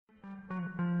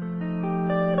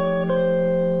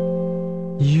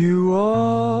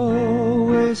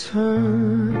always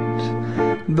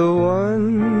hurt the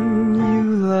one you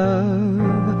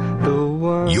love, the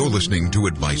one. You're listening to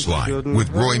Advice Line with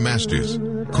Roy Masters.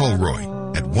 Call Roy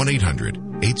at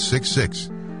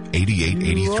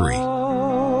 1-800-866-8883.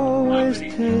 Always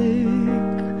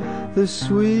take the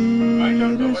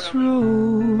sweetest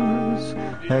rose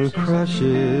and crush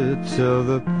it till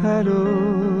the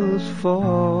petals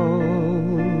fall.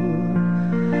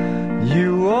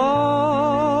 You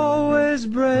always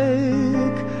break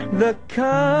the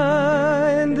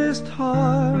kindest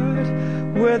heart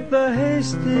with a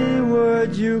hasty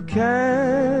word you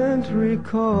can't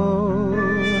recall.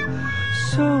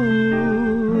 So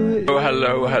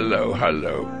hello.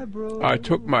 I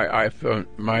took my iPhone,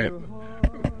 my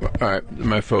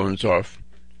phones off,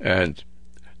 and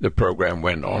the program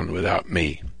went on without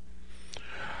me.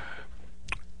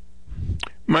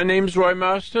 My name's Roy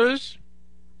Masters,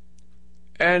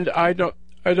 and I don't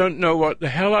know what the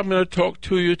hell I'm going to talk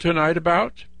to you tonight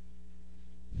about.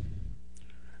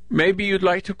 Maybe you'd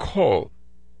like to call.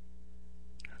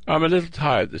 I'm a little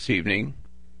tired this evening,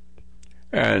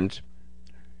 and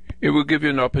it will give you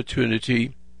an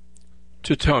opportunity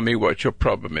to tell me what your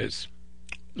problem is,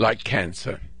 like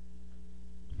cancer.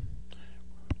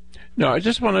 Now, I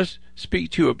just want to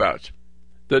speak to you about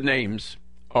the names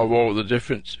of all the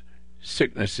different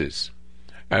sicknesses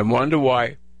and wonder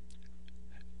why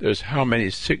there's how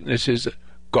many sicknesses,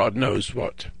 God knows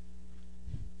what.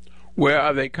 Where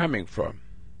are they coming from?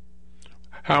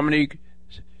 How many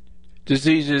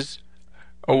diseases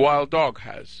a wild dog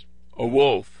has, a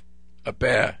wolf, a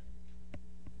bear?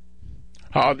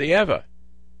 Hardly ever.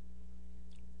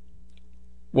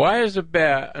 Why is a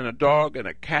bear and a dog and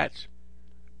a cat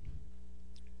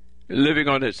living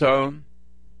on its own,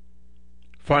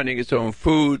 finding its own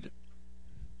food,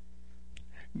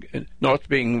 not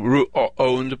being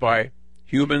owned by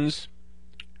humans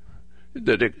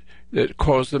that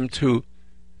cause them to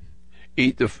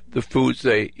eat the foods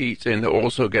they eat and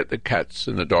also get the cats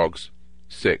and the dogs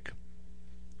sick?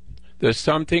 There's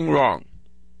something wrong.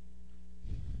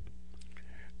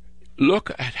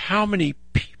 Look at how many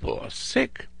people are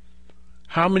sick.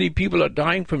 How many people are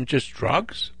dying from just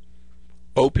drugs,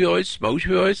 opioids,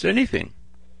 smokioids, anything.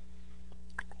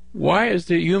 Why is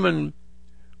the human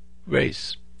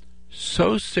race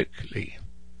so sickly?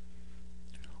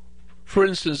 For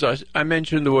instance, I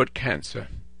mentioned the word cancer.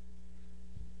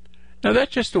 Now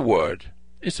that's just a word.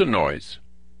 It's a noise.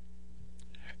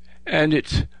 And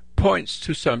it points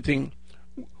to something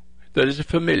that is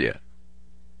familiar.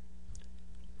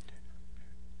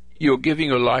 You're giving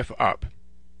your life up.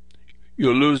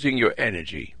 You're losing your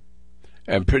energy.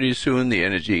 And pretty soon the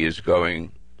energy is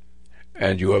going,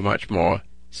 and you are much more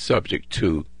subject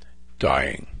to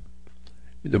dying.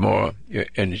 The more your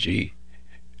energy,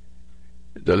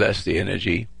 the less the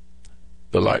energy,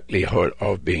 the likelihood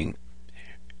of being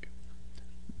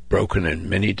broken in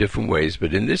many different ways.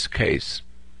 But in this case,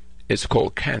 it's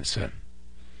called cancer.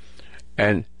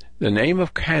 And the name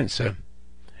of cancer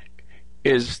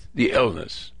is the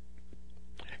illness.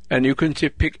 And you can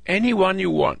pick any one you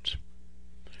want,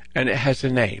 and it has a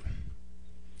name.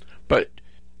 But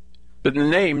the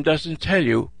name doesn't tell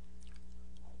you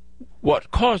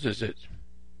what causes it.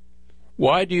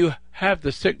 Why do you have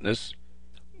the sickness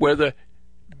where the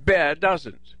bear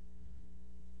doesn't?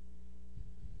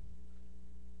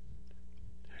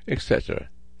 Etc.,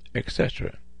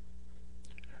 etc.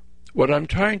 What I'm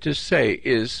trying to say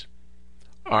is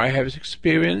I have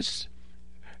experienced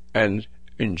and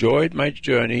enjoyed my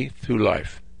journey through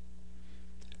life,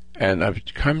 and I've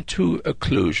come to a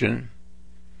conclusion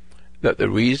that the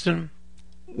reason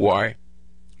why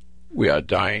we are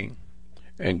dying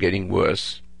and getting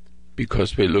worse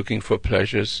because we're looking for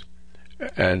pleasures,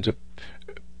 and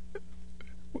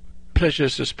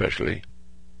pleasures especially,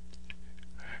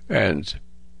 and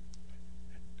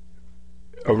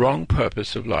a wrong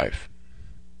purpose of life.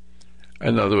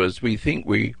 In other words, we think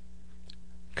we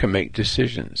can make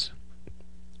decisions.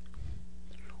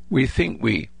 We think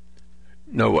we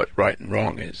know what right and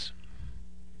wrong is.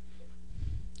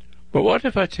 But what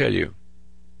if I tell you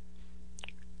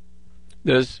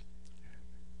there's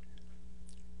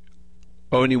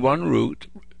only one route,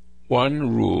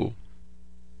 one rule,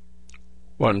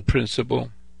 one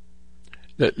principle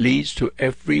that leads to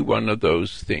every one of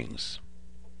those things?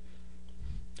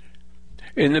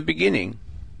 In the beginning,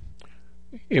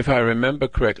 if I remember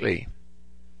correctly,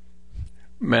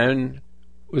 man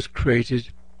was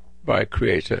created by a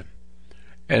creator.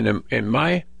 And in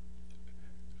my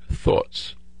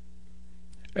thoughts,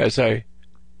 as I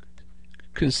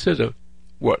consider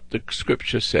what the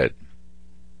scripture said,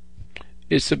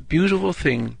 it's a beautiful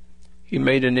thing. He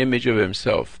made an image of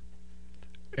himself,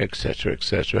 etc.,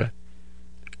 etc.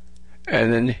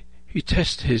 And then he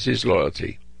tests his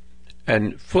loyalty,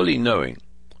 and fully knowing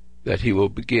that he will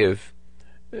give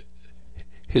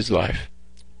his life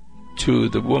to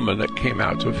the woman that came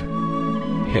out of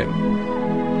him.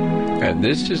 And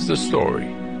this is the story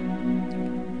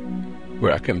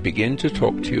where I can begin to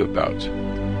talk to you about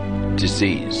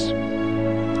disease.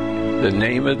 The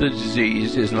name of the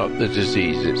disease is not the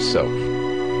disease itself.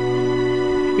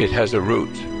 It has a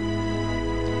root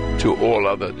to all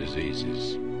other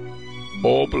diseases,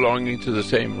 all belonging to the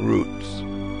same roots.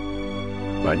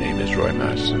 My name is Roy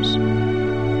Masters.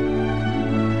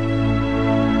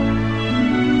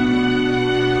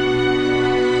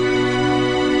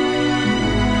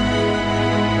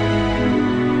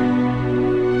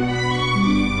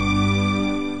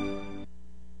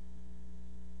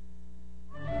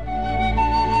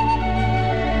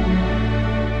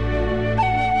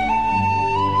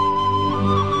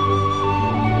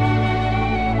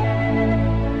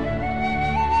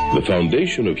 The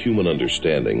foundation of human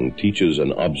understanding teaches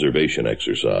an observation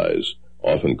exercise,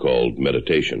 often called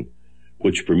meditation,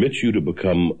 which permits you to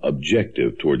become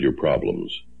objective toward your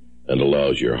problems and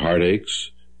allows your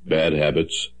heartaches, bad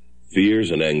habits,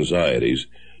 fears, and anxieties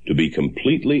to be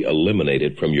completely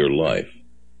eliminated from your life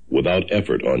without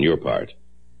effort on your part.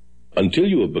 Until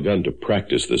you have begun to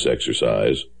practice this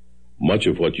exercise, much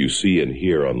of what you see and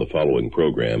hear on the following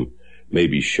program may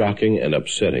be shocking and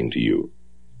upsetting to you.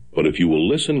 But if you will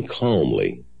listen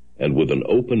calmly and with an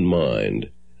open mind,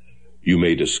 you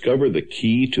may discover the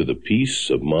key to the peace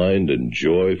of mind and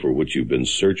joy for which you've been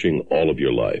searching all of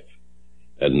your life.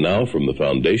 And now, from the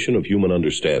foundation of human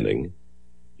understanding,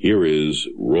 here is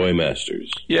Roy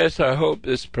Masters. Yes, I hope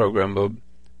this program will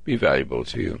be valuable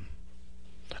to you.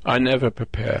 I never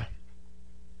prepare.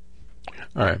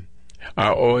 I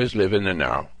always live in the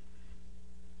now.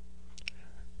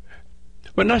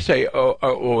 When I say I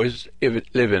always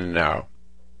live in the now,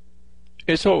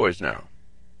 it's always now.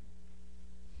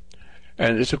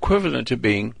 And it's equivalent to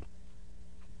being,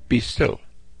 be still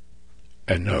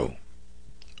and know,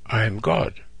 I am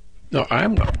God. No, I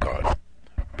am not God.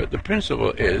 But the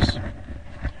principle is,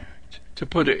 to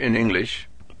put it in English,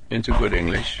 into good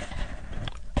English,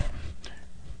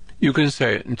 you can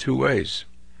say it in two ways.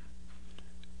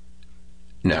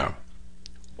 Now,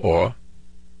 or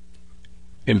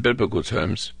in biblical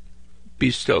terms,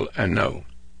 be still and know.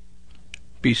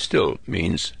 Be still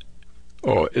means,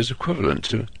 or is equivalent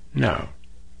to now.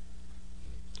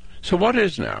 So what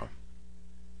is now?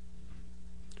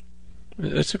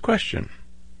 That's a question.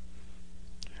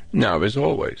 Now is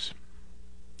always.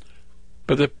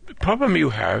 But the problem you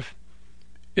have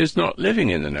is not living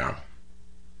in the now.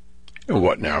 And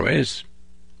what now is,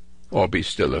 or be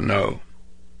still and know.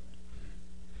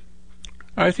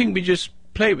 I think we just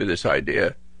play with this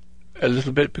idea a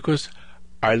little bit because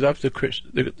I love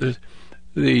the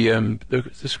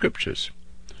scriptures.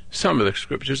 Some of the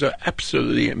scriptures are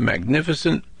absolutely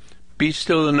magnificent. Be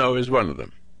still and know is one of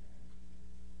them.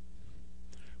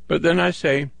 But then I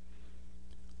say,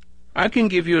 I can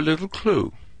give you a little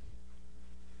clue.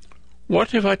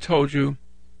 What if I told you,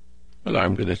 well,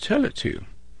 I'm going to tell it to you.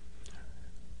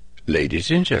 Ladies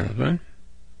and gentlemen,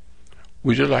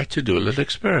 would you like to do a little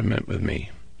experiment with me?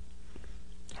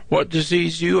 What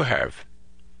disease do you have?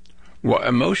 What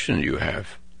emotion do you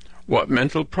have? What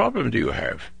mental problem do you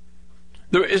have?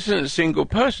 There isn't a single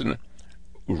person,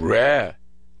 rare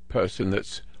person,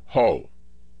 that's whole,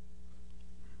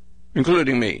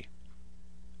 including me.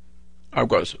 I've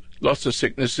got lots of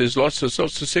sicknesses, lots of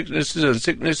sorts of sicknesses, and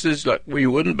sicknesses like we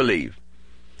wouldn't believe.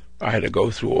 I had to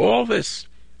go through all this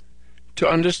to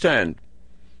understand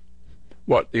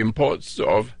what the importance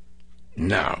of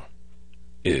now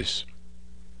is.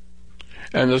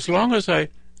 And as long as I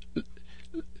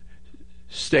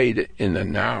stayed in the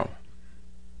now,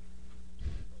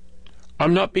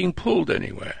 I'm not being pulled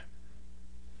anywhere.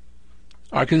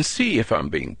 I can see if I'm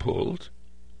being pulled.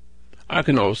 I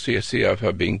can also see if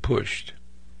I'm being pushed.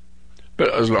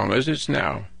 But as long as it's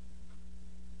now,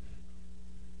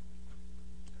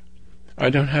 I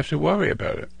don't have to worry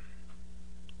about it.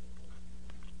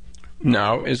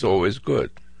 Now is always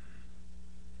good.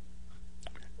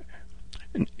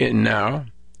 In now,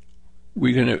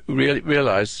 we're going to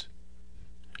realize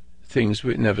things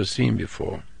we've never seen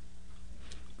before.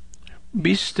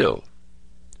 Be still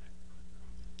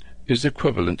is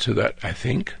equivalent to that, I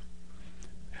think.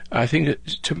 I think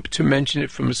to mention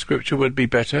it from a scripture would be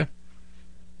better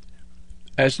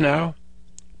as now,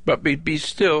 but be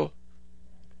still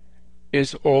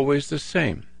is always the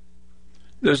same.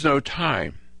 There's no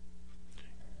time,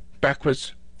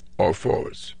 backwards or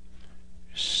forwards.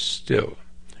 Still.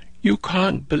 You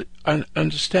can't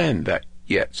understand that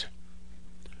yet.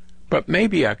 But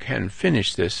maybe I can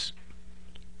finish this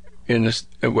in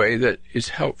a way that is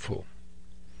helpful.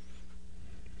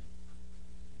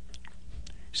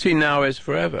 See, now is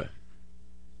forever.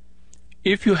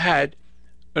 If you had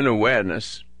an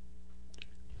awareness,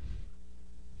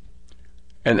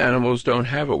 and animals don't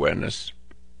have awareness,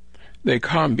 they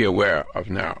can't be aware of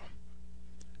now.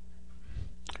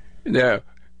 They're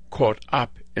caught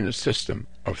up in a system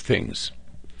of things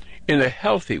in a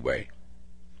healthy way,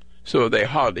 so they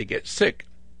hardly get sick.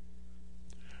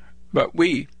 But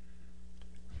we,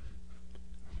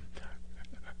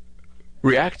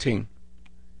 reacting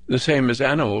the same as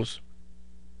animals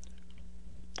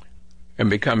and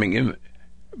becoming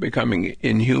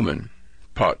inhuman,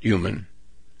 part human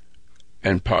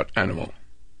and part animal.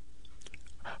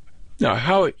 Now,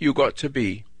 how you got to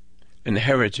be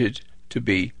inherited to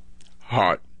be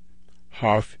half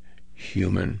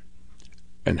human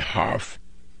and half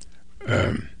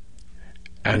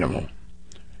animal?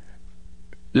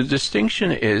 The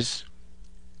distinction is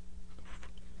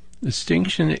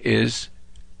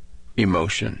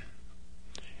emotion.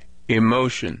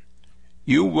 Emotion.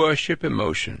 You worship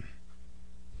emotion.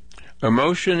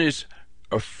 Emotion is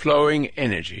a flowing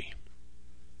energy.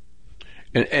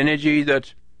 An energy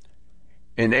that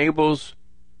enables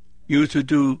you to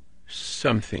do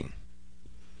something,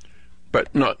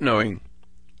 but not knowing,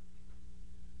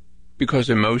 because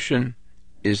emotion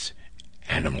is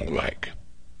animal-like.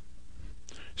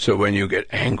 So when you get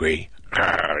angry,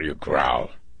 you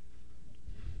growl.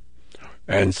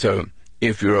 And so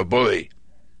if you're a bully,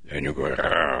 then you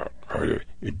go,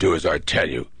 you do as I tell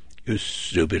you, you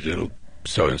stupid little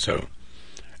so-and-so,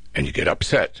 and you get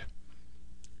upset.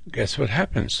 Guess what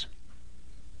happens?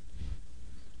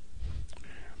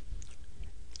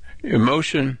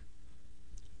 Emotion,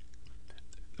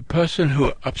 the person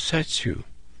who upsets you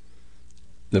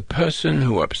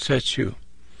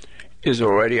is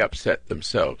already upset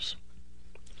themselves.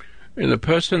 And the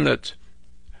person that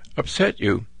upset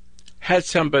you had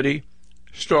somebody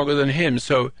stronger than him,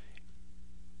 so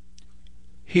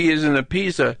he is an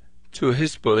appeaser to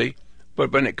his bully,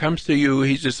 but when it comes to you,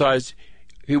 he decides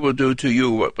he will do to you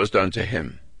what was done to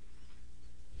him.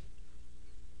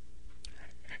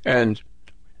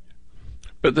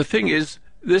 But the thing is,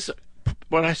 this,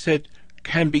 what I said,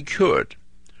 can be cured.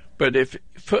 But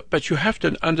you have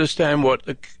to understand what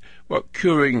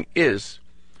curing is,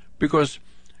 because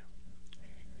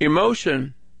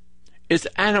emotion is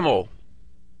animal.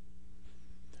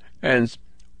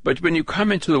 But when you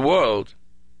come into the world,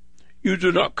 you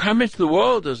do not come into the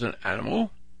world as an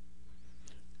animal.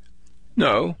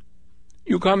 No,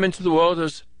 you come into the world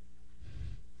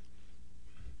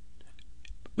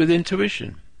with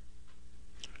intuition,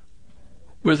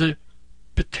 with a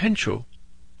potential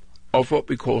of what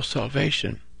we call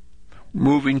salvation,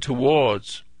 moving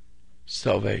towards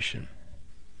salvation,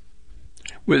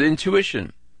 with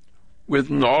intuition, with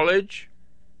knowledge,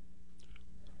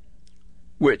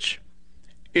 which,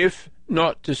 if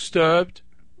not disturbed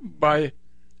by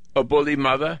a bully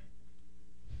mother,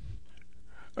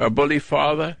 a bully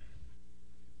father,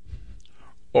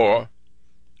 or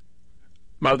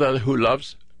mother who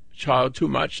loves child too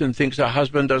much and thinks her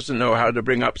husband doesn't know how to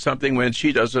bring up something when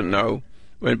she doesn't know,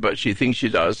 but she thinks she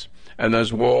does, and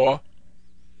there's war.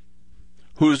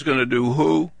 Who's going to do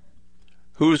who?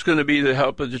 Who's going to be the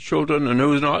help of the children and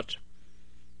who's not?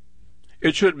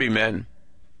 It should be men,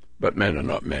 but men are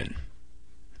not men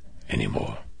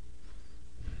anymore.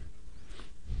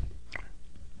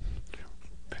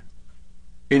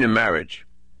 In a marriage,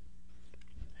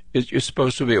 you're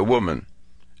supposed to be a woman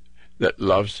that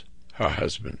loves her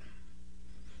husband.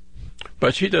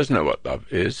 But she doesn't know what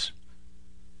love is.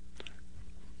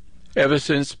 Ever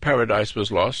since paradise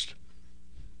was lost,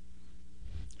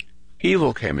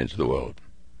 evil came into the world.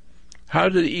 How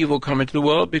did evil come into the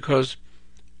world? Because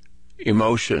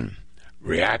emotion,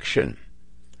 reaction,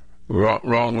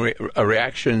 a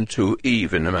reaction to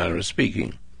Eve, in a manner of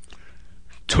speaking,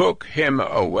 took him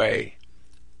away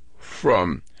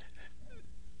from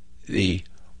the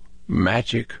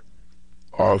magic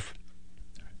of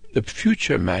the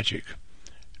future magic,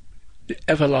 the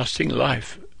everlasting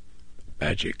life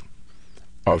magic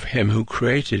of him who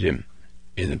created him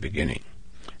in the beginning,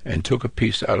 and took a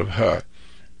piece out of her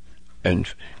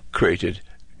and created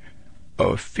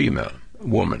a female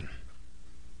woman.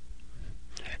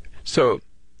 So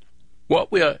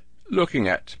what we are looking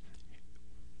at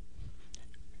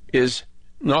is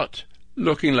not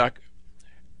looking like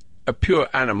a pure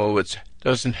animal which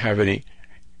doesn't have any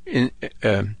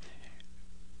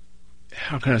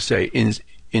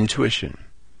intuition.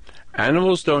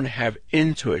 Animals don't have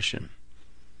intuition,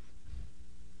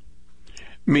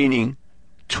 meaning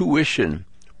tuition,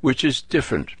 which is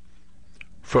different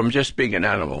from just being an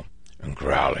animal and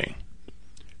growling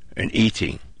and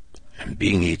eating and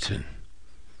being eaten.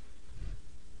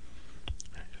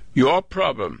 Your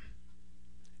problem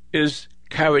is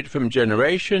carried from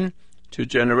generation to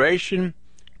generation.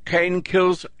 Cain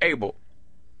kills Abel.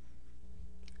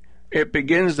 It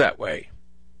begins that way.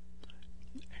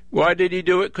 Why did he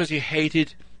do it? Because he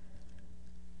hated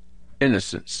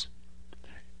innocence.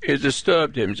 It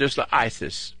disturbed him, just like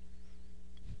ISIS.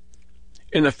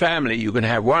 In the family, you can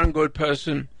have one good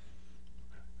person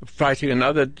fighting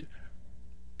another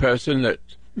person that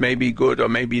may be good or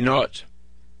maybe not.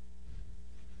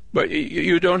 But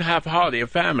you don't have hardly a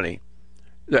family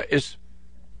that is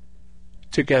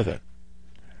together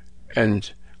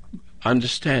and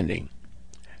understanding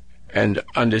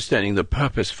the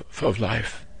purpose of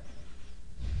life.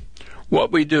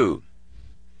 What we do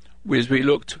is we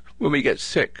look when we get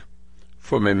sick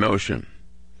from emotion,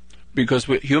 because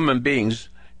human beings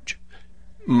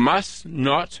must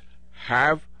not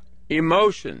have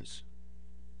emotions.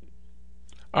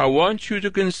 I want you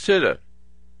to consider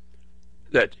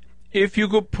that if you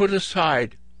could put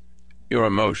aside your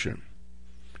emotion,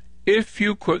 if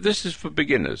you could, this is for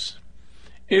beginners,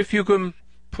 if you can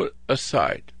put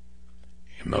aside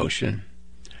emotion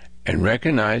and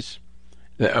recognize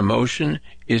that emotion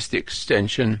is the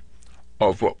extension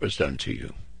of what was done to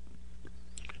you.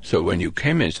 So when you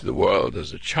came into the world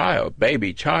as a child,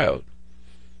 baby child,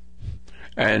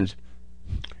 and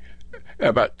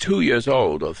about 2 years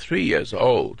old or 3 years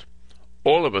old,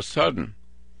 all of a sudden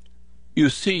you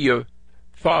see your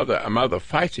father and mother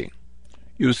fighting.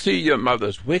 You see your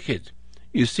mother's wicked.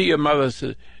 You see your mother's...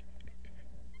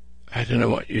 I don't know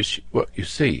what you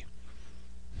see.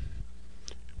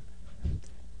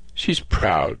 She's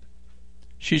proud.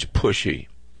 She's pushy.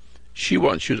 She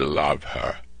wants you to love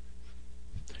her.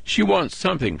 She wants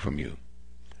something from you.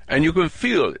 And you can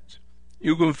feel it.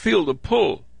 You can feel the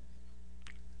pull.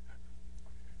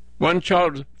 One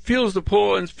child feels the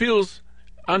pull and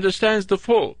understands the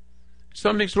pull.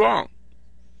 Something's wrong.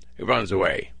 It runs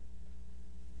away.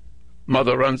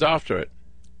 Mother runs after it,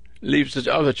 leaves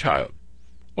the other child.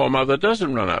 Or mother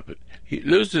doesn't run up it. He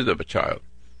loses the child,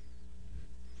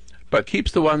 but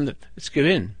keeps the one that's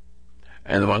given in.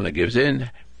 And the one that gives in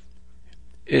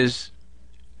is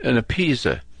an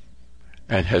appeaser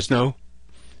and has no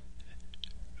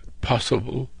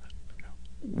possible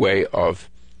way of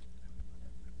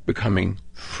becoming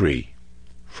free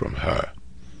from her,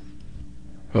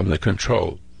 from the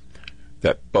control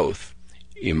that both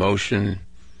emotion,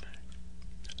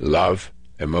 love,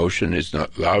 emotion is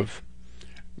not love.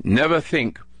 Never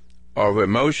think of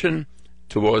emotion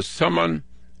towards someone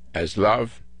as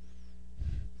love.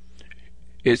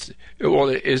 It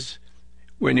is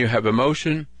when you have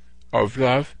emotion of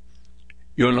love,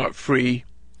 you're not free,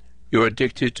 you're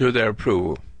addicted to their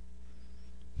approval.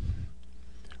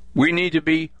 We need to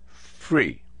be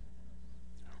free.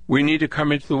 We need to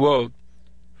come into the world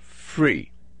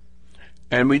free.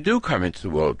 And we do come into the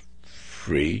world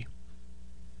free.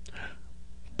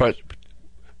 But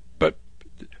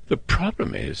the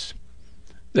problem is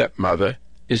that mother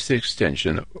is the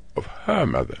extension of her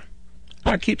mother.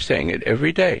 I keep saying it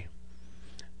every day.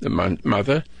 The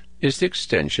mother is the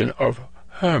extension of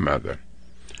her mother,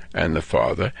 and the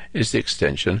father is the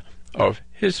extension of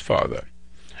his father.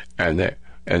 And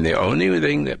the only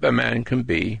thing that the man can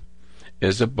be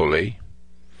is a bully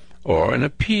or an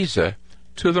appeaser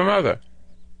to the mother,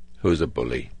 who's a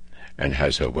bully and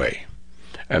has her way.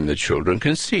 And the children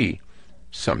can see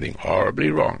something horribly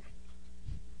wrong.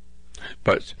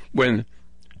 But when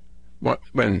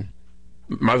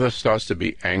mother starts to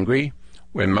be angry,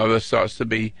 when mother starts to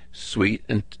be sweet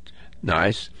and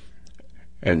nice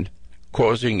and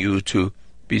causing you to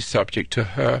be subject to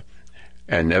her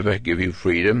and never give you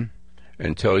freedom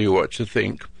and tell you what to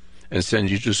think and send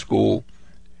you to school,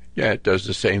 it does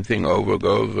the same thing over and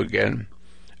over again.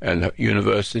 And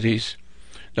universities,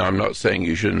 now I'm not saying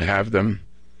you shouldn't have them,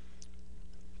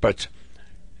 but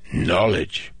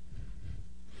knowledge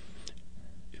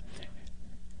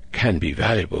can be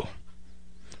valuable,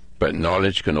 but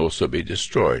knowledge can also be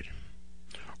destroyed.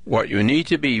 What you need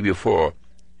to be before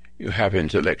you have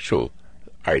intellectual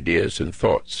ideas and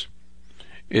thoughts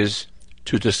is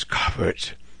to discover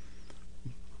it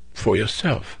for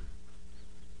yourself.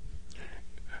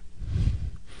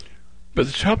 But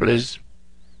the trouble is,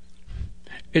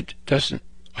 it doesn't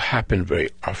happen very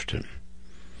often.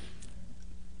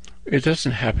 It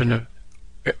doesn't happen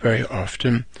very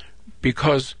often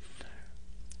because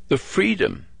the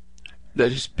freedom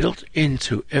that is built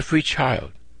into every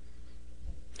child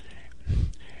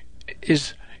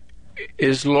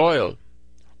is loyal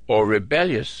or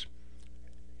rebellious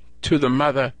to the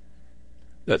mother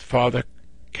that father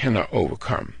cannot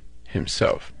overcome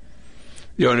himself.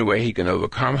 The only way he can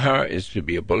overcome her is to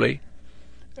be a bully,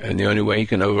 and the only way he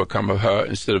can overcome her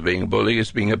instead of being a bully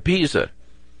is being a appeaser.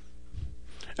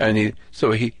 And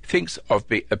so he thinks of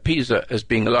the appeaser as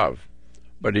being love,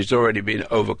 but he's already been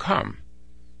overcome.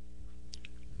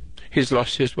 He's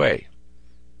lost his way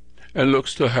and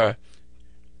looks to her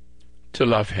to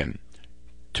love him,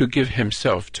 to give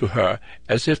himself to her,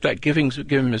 as if that giving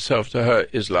himself to her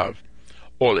is love.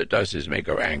 All it does is make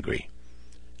her angry.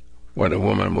 What a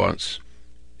woman wants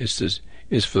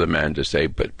is for the man to say,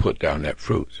 but put down that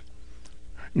fruit.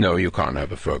 No, you can't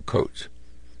have a fur coat.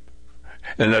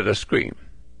 And let her scream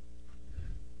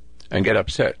and get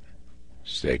upset.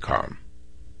 Stay calm.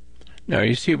 Now,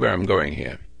 you see where I'm going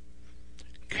here.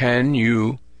 Can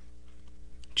you,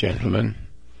 gentlemen,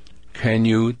 can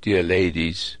you, dear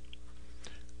ladies,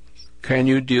 can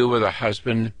you deal with a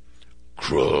husband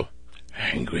cruel,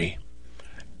 angry,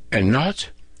 and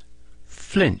not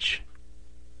flinch?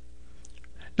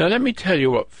 Now, let me tell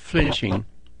you what flinching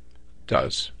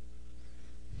does.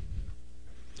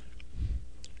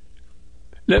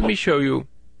 Let me show you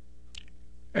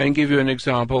and give you an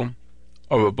example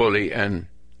of a bully and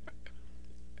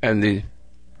the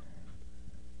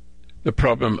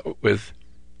problem with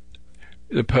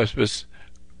the purpose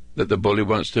that the bully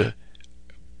wants to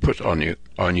put on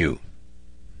you.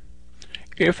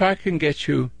 If I can get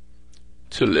you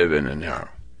to live in the now,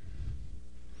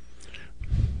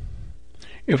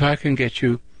 if I can get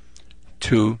you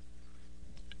to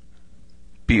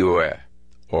be aware,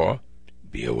 or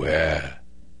be aware,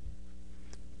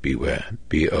 beware,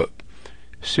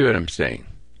 see what I'm saying?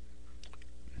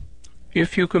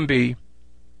 If you can be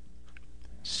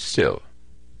still,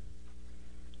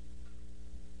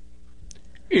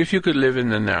 if you could live in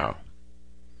the now,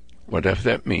 whatever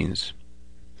that means,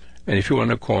 and if you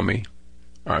want to call me,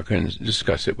 I can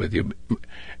discuss it with you,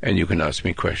 and you can ask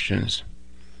me questions.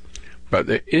 But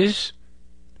there is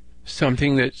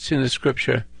something that's in the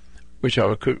scripture which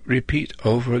I could repeat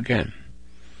over again.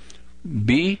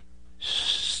 Be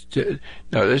still.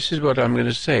 Now, this is what I'm going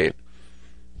to say.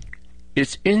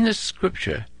 It's in the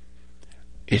scripture.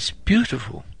 It's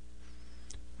beautiful.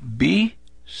 Be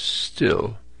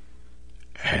still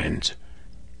and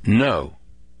know.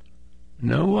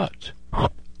 Know what?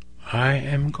 I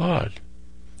am God.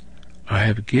 I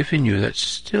have given you that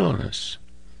stillness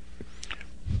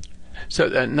so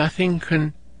that nothing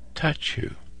can touch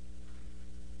you.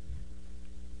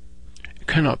 It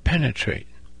cannot penetrate.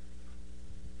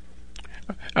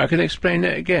 I can explain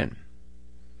that again.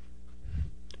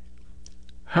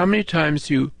 How many times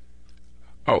you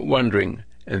are wondering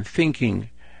and thinking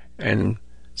and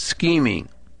scheming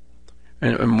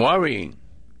and worrying?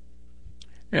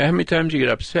 And how many times you get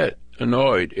upset,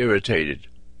 annoyed, irritated?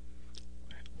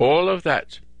 All of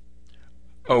that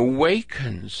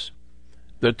awakens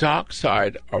the dark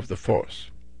side of the force.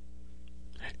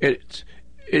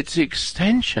 It's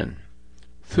extension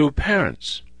through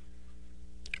parents.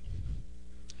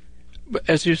 But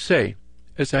as you say,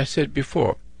 as I said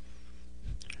before,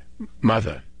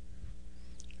 mother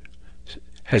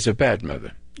has a bad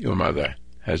mother. Your mother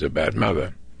has a bad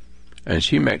mother. And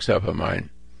she makes up her mind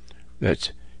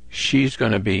that she's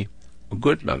going to be a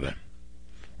good mother.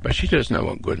 But she doesn't know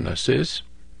what goodness is.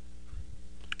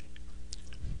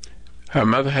 Her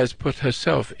mother has put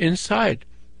herself inside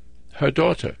her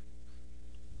daughter,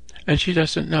 and she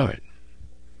doesn't know it.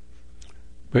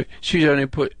 But she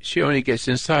only gets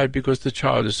inside because the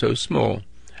child is so small,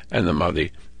 and the mother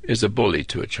is a bully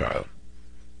to a child.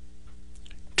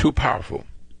 Too powerful,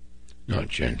 not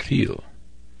genteel,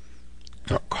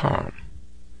 not calm,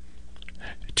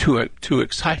 too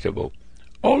excitable.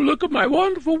 Oh, look at my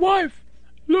wonderful wife!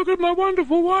 Look at my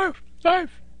wonderful wife!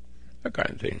 Life! That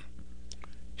kind of thing.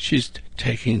 She's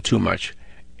taking too much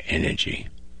energy.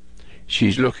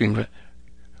 She's looking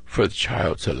for the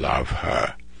child to love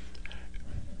her.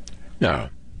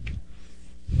 Now,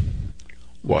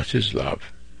 what is love?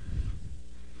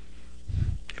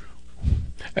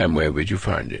 And where would you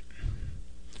find it?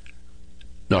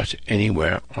 Not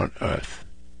anywhere on earth.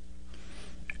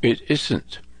 It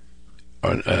isn't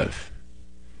on earth.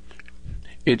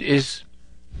 It is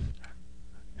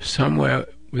somewhere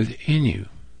within you.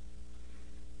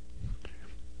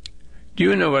 Do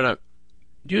you know what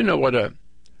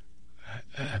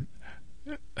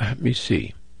let me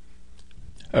see,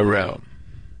 a realm,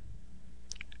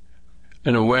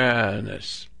 an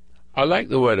awareness. I like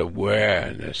the word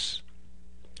awareness.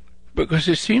 because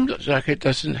it seems like it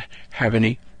doesn't have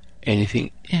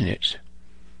anything in it.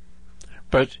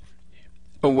 But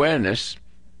awareness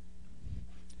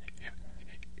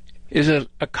is a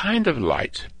kind of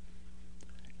light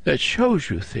that shows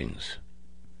you things.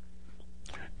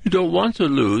 You don't want to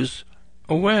lose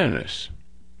awareness.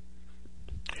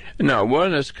 Now,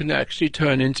 awareness can actually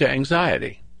turn into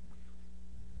anxiety.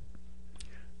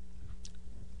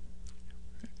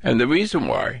 And the reason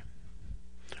why,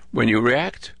 when you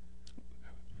react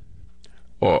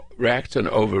and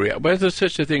overreact, whether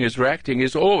such a thing as reacting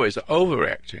is always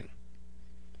overreacting.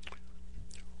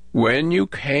 When you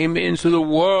came into the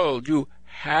world, you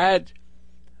had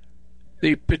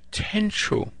the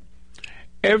potential.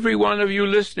 Every one of you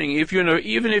listening, even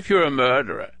if you're a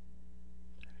murderer,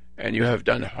 and you have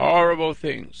done horrible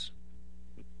things,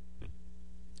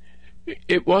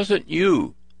 it wasn't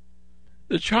you.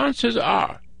 The chances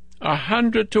are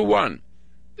 100 to 1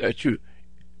 that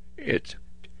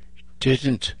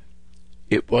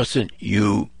it wasn't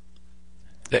you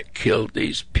that killed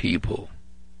these people.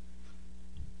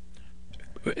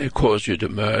 It caused you to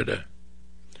murder.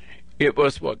 It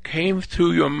was what came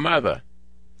through your mother.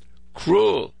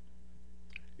 Cruel.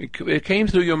 It came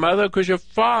through your mother because your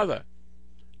father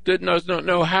does not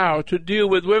know how to deal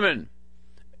with women.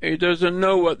 He doesn't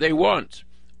know what they want.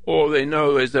 All they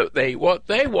know is that what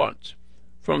they want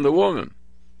from the woman.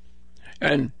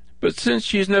 But since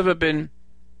she's never been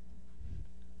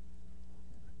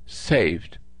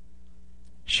saved,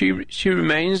 she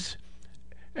remains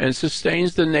and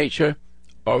sustains the nature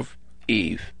of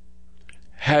Eve,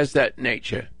 has that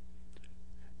nature,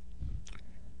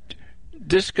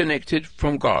 disconnected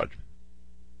from God,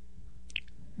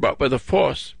 but with a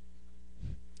force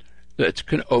that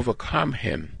can overcome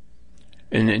him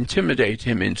and intimidate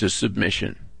him into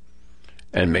submission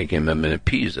and make him an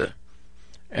appeaser.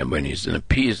 And when he's an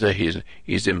appeaser,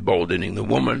 he's emboldening the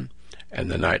woman. And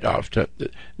the night after,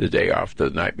 the day after,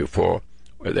 the night before,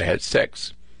 where they had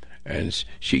sex, and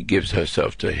she gives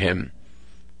herself to him,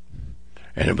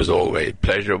 and it was always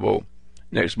pleasurable.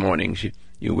 Next morning,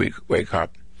 you wake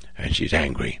up, and she's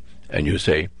angry, and you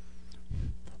say,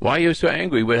 "Why are you so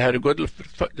angry? We had a good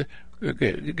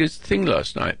thing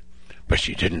last night." But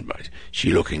she didn't.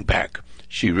 She looking back,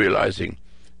 she realizing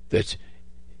that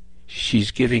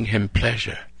she's giving him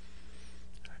pleasure,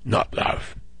 not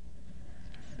love.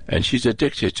 And she's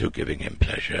addicted to giving him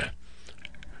pleasure,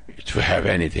 to have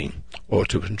anything, or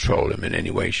to control him in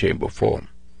any way, shape, or form.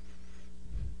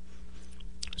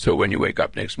 So when you wake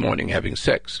up next morning having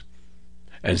sex,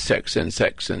 and sex, and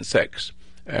sex, and sex,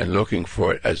 and looking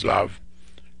for it as love,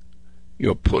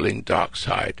 you're pulling dark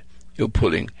side. You're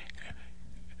pulling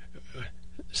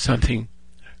something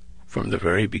from the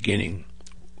very beginning,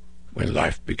 when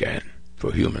life began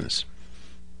for humans.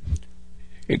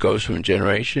 It goes from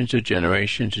generation to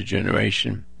generation to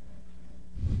generation,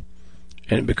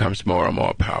 and it becomes more and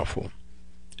more powerful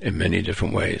in many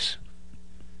different ways.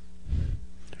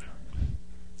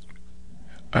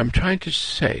 I'm trying to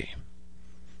say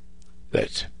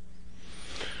that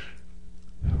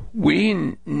we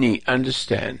need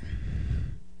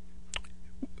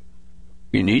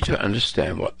to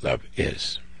understand what love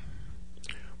is.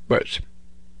 But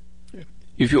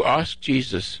if you ask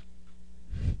Jesus,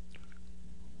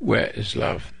 where is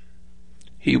love?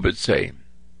 He would say,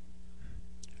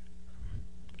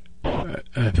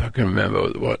 if I can remember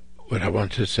what I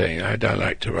want to say, I don't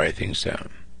like to write things down.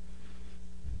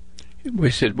 We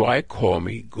said, why call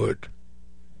me good?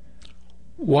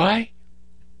 Why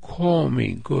call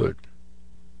me good?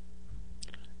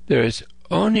 There is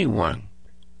only one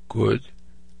good,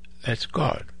 that's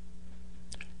God.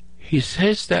 He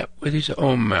says that with his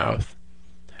own mouth,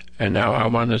 and now I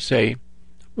want to say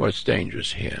what's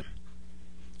dangerous here.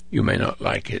 You may not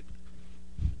like it,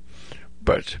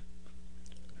 but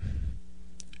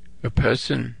a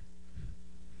person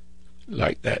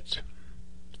like that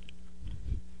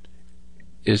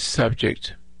is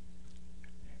subject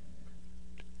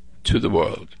to the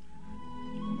world,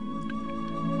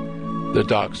 the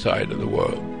dark side of the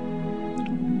world.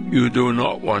 You do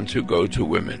not want to go to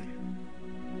women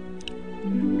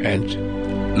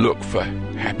and look for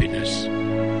happiness.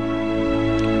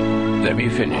 Let me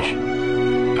finish.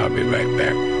 I'll be right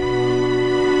back.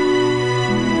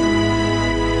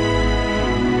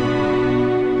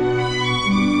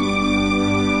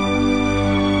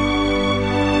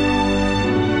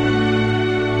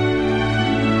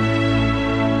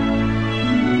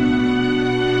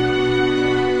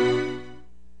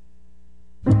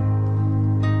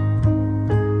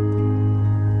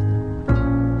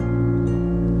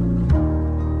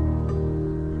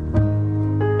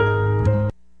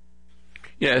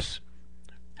 Yes,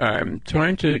 I'm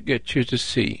trying to get you to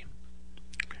see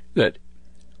that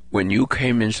when you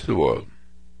came into the world,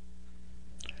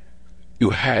 you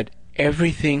had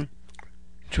everything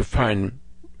to find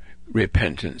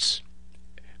repentance,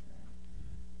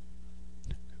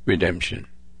 redemption.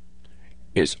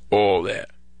 It's all there.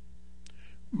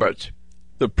 But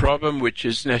the problem which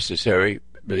is necessary,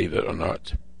 believe it or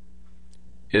not,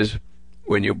 is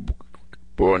when you're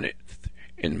born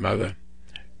in mother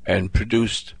and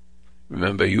produced.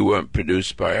 Remember, you weren't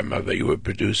produced by a mother, you were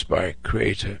produced by a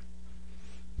creator.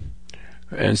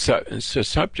 And so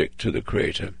subject to the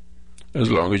creator, as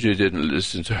long as you didn't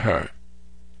listen to her.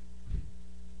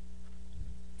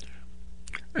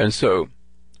 And so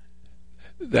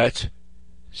that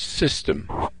system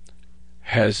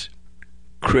has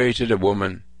created a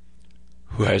woman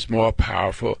who is more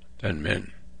powerful than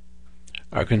men.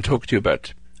 I can talk to you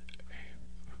about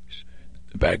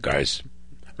the bad guys.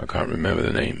 I can't remember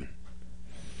the name.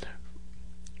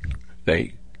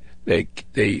 They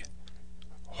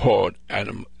hoard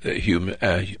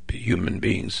human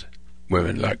beings,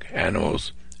 women like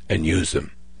animals, and use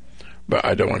them. But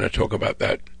I don't want to talk about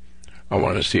that. I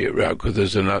want to see it out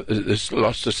because there's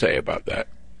lots to say about that.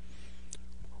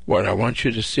 What I want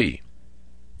you to see,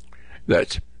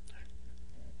 that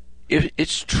if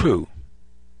it's true,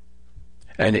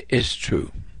 and it is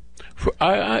true.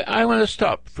 I want to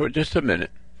stop for just a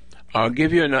minute. I'll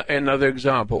give you another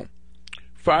example.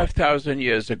 5,000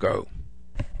 years ago.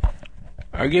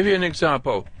 I'll give you an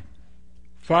example.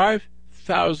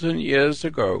 5,000 years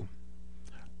ago,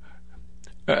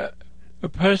 a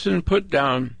person put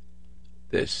down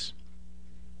this.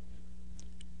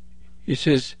 He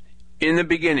says, in the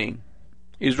beginning,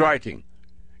 he's writing.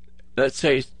 Let's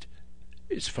say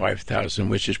it's 5,000,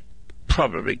 which is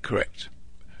probably correct,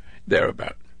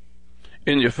 thereabout.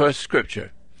 In your first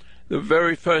scripture, the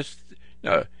very first,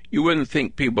 you wouldn't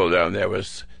think people down there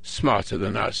was smarter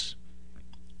than us.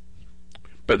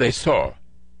 But they saw.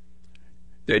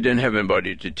 They didn't have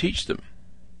anybody to teach them.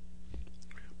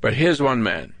 But here's one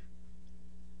man,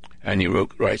 and he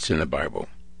writes in the Bible,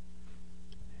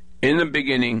 in the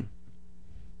beginning,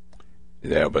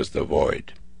 there was the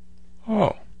void.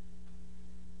 Oh,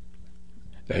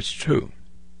 that's true.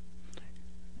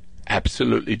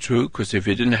 Absolutely true, because if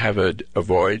you didn't have a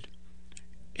void,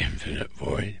 infinite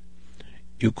void,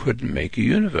 you couldn't make a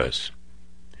universe.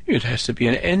 It has to be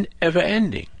an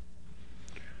ever-ending.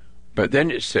 But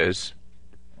then it says,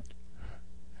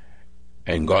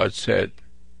 and God said,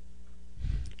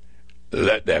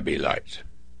 let there be light.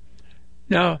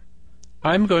 Now,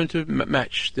 I'm going to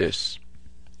match this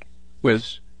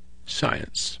with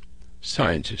science,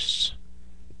 scientists.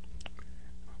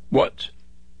 What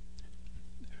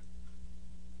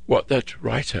that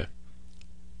writer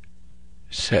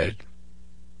said,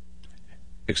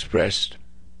 expressed,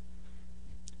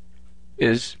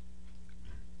 is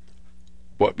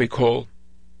what we call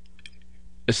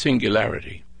a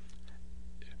singularity.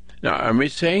 Now, I'm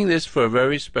saying this for a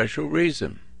very special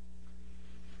reason.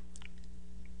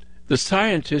 The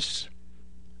scientist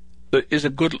is a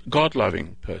good,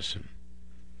 God-loving person.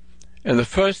 And the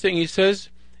first thing he says,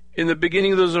 in the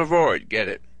beginning there's a void, get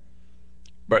it?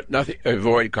 But nothing, a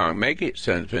void can't make it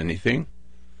sense of anything.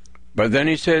 But then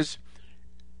he says,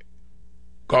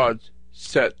 God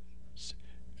said,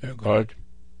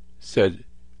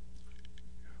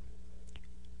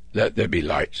 let there be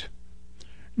light.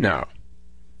 Now,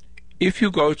 if you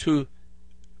go to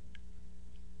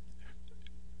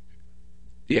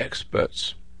the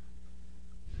experts,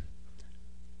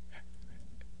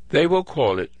 they will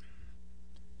call it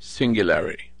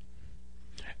singularity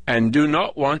and do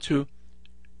not want to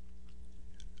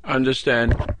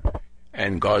understand,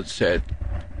 and God said,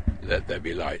 let there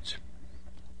be light.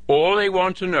 All they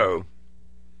want to know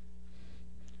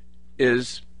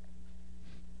is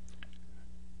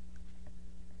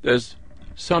there's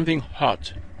something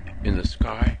hot in the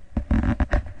sky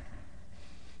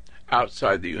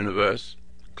outside the universe.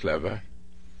 Clever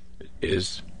it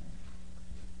is,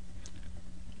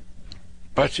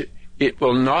 but it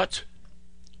will not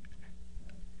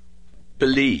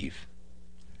believe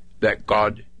that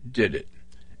God did it.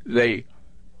 They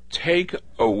take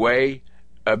away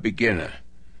a beginner.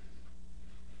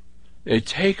 They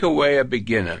take away a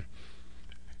beginner.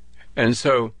 And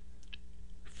so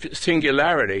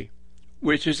singularity,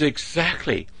 which is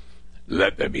exactly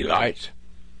let there be light,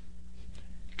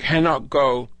 cannot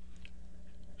go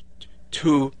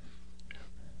to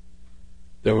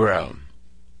the realm,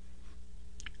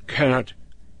 cannot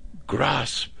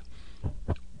grasp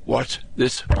what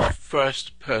this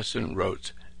first person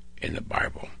wrote in the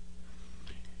Bible.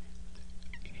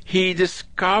 He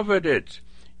discovered it.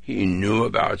 he knew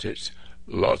about it.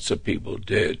 Lots of people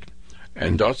did.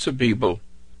 And lots of people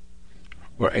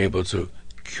were able to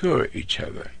cure each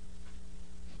other,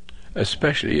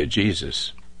 especially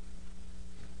Jesus.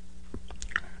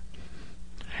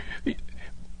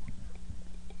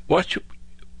 What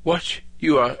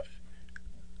you are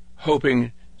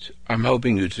hoping, I'm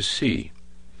hoping you to see,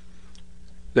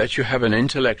 that you have an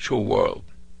intellectual world.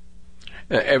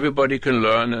 Everybody can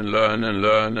learn and learn and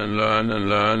learn and learn and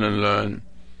learn and learn,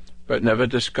 but never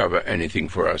discover anything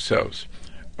for ourselves.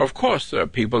 Of course, there are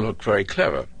people who are very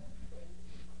clever.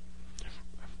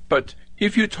 But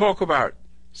if you talk about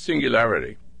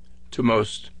singularity to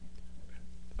most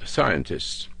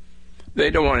scientists, they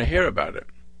don't want to hear about it.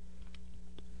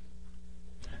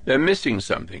 They're missing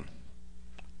something.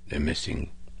 They're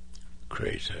missing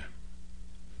Creator.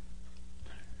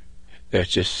 They're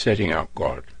just setting out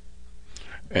God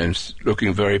and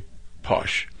looking very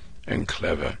posh and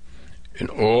clever in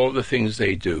all the things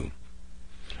they do.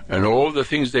 And all the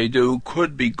things they do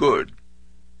could be good,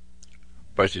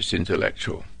 but it's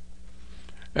intellectual.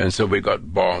 And so we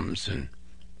got bombs and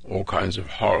all kinds of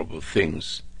horrible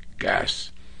things,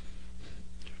 gas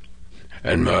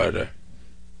and murder,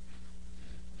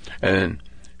 and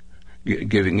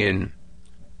giving in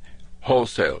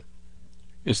wholesale.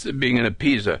 Instead of being an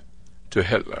appeaser to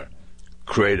Hitler,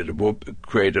 created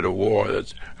a war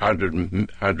that's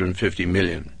 150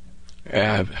 million,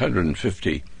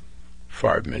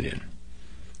 155 million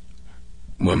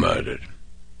were murdered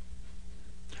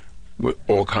with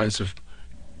all kinds of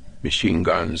machine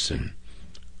guns and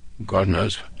God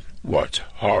knows what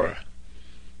horror.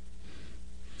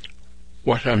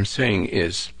 What I'm saying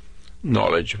is,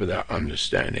 knowledge without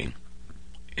understanding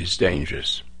is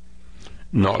dangerous.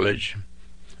 Knowledge,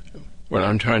 what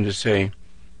I'm trying to say,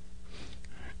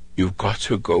 you've got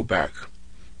to go back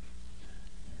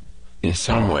in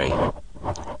some way.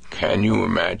 Can you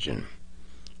imagine?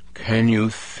 Can you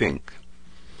think?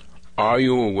 Are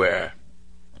you aware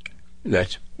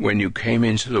that when you came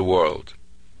into the world,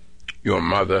 your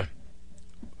mother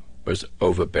was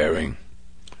overbearing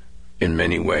in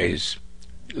many ways,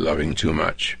 loving too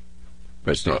much,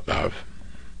 but it's not love.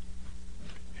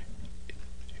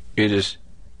 It is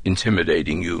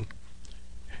intimidating you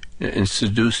and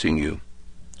seducing you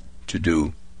to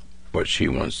do what she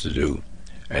wants to do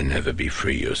and never be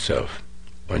free yourself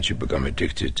once you become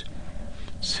addicted.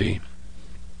 See?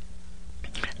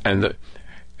 And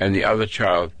the other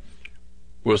child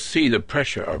will see the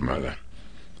pressure of mother.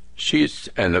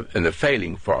 And the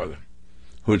failing father,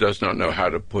 who does not know how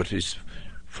to put his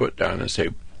foot down and say,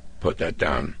 put that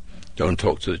down. Don't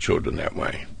talk to the children that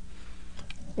way.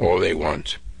 All they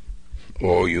want,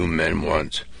 all you men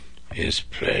want, is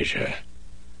pleasure.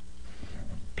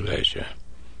 Pleasure.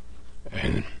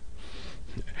 And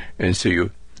so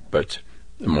but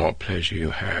the more pleasure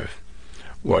you have,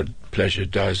 what pleasure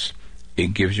does,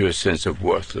 it gives you a sense of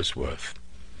worthless worth.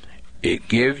 It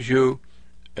gives you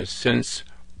a sense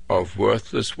of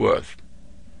worthless worth.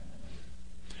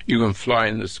 You can fly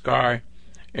in the sky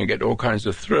and get all kinds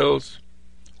of thrills.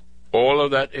 All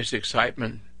of that is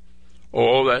excitement.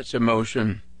 All that's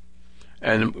emotion.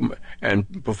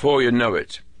 And before you know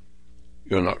it,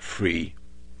 you're not free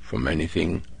from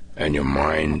anything, and your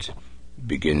mind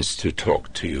begins to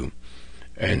talk to you,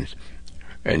 and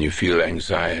you feel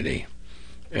anxiety.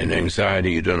 And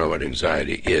anxiety, you don't know what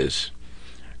anxiety is,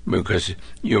 because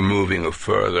you're moving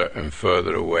further and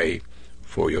further away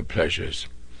for your pleasures,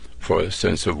 for a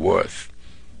sense of worth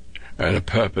and a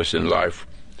purpose in life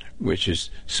which is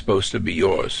supposed to be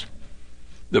yours.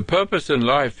 The purpose in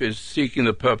life is seeking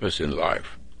the purpose in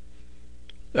life.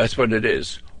 That's what it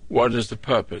is. What is the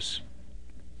purpose?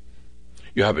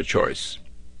 You have a choice.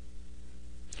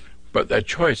 But that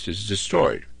choice is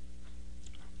destroyed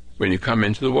when you come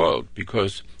into the world,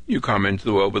 because you come into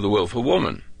the world with a willful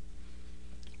woman.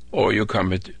 Or you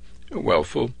come into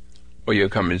willful, or you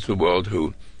come into the world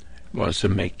who wants to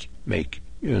make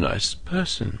you a nice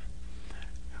person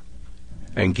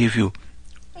and give you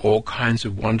all kinds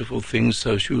of wonderful things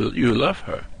so you love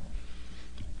her.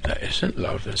 That isn't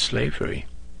love, that's slavery.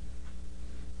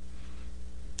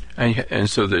 And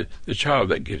so the child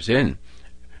that gives in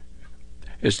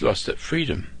is lost at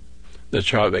freedom. The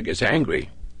child that gets angry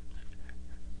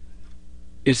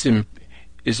is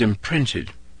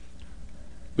imprinted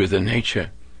with a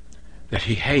nature that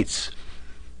he hates,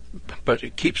 but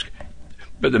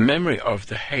the memory of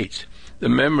the hate, the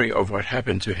memory of what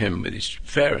happened to him with his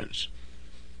parents,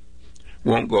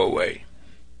 won't go away.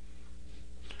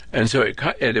 And so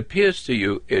it appears to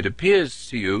you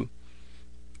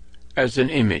as an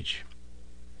image.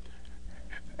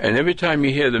 And every time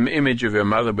you hear the image of your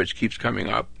mother which keeps coming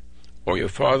up, or your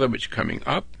father which coming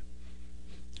up,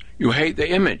 you hate the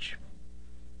image.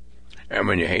 And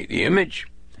when you hate the image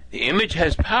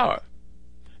has power.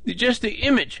 Just the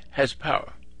image has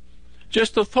power.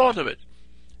 Just the thought of it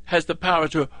has the power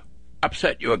to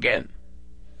upset you again.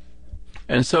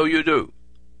 And so you do.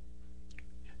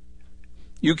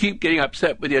 You keep getting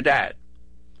upset with your dad.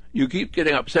 You keep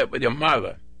getting upset with your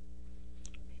mother.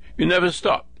 You never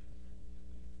stop.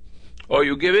 Or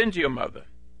you give in to your mother.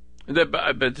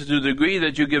 But to the degree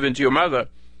that you give in to your mother,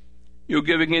 you're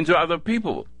giving in to other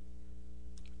people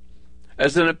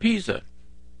as an appeaser.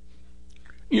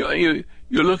 You're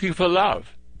looking for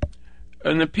love.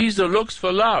 An appeaser looks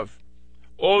for love.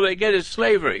 All they get is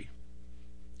slavery.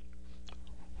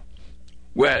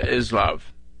 Where is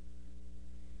love?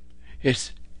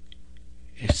 It's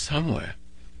somewhere.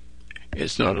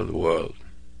 It's not of the world.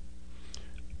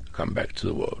 Come back to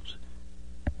the world.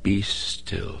 Be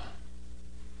still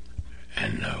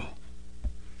and know.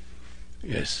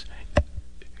 Yes,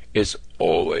 it's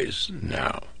always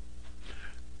now.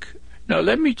 Now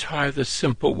let me try the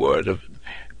simple word of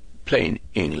plain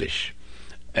English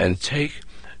and take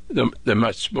the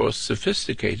much more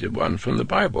sophisticated one from the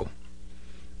Bible.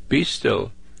 Be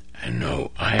still and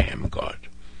know I am God.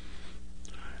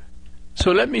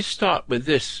 So let me start with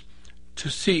this to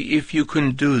see if you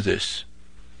can do this.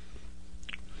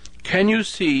 Can you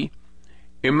see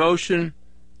emotion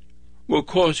will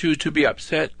cause you to be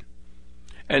upset?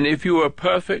 And if you are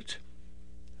perfect,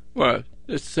 well,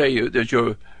 let's say that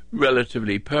you're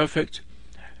relatively perfect,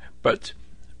 but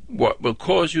what will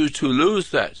cause you to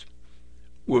lose that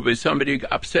will be somebody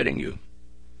upsetting you.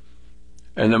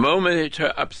 And the moment they try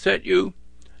to upset you,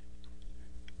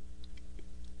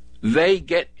 they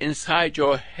get inside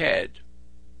your head.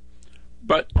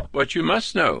 But what you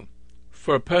must know,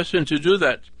 for a person to do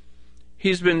that,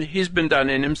 he's been done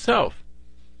in himself,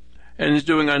 and is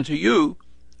doing unto you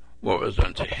what was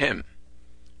unto him.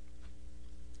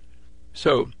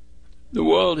 So the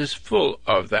world is full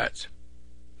of that,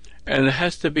 and there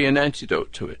has to be an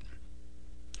antidote to it,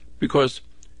 because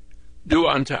do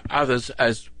unto others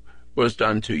as was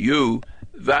done to you,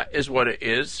 that is what it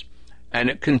is, and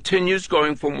it continues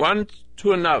going from one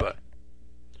to another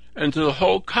until the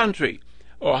whole country,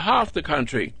 or half the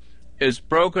country, is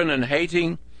broken and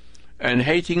hating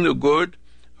the good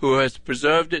who has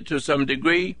preserved it to some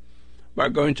degree by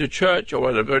going to church or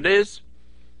whatever it is.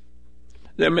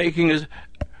 They're making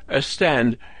a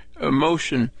stand, a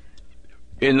motion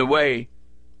in the way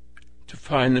to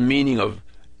find the meaning of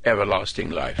everlasting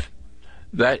life.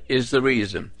 That is the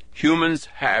reason. Humans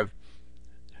have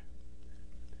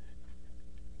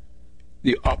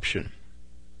the option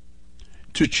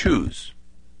to choose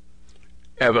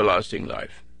everlasting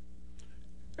life.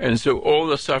 And so all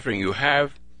the suffering you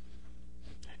have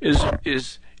is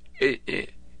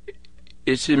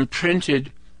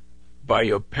imprinted by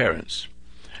your parents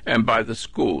and by the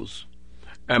schools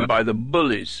and by the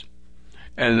bullies.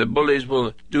 And the bullies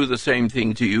will do the same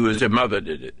thing to you as your mother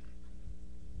did it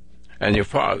and your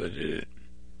father did it.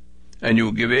 And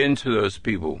you'll give in to those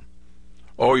people,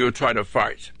 or you'll try to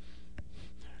fight.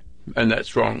 And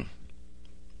that's wrong,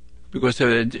 because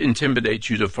they intimidate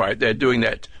you to fight. They're doing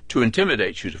that to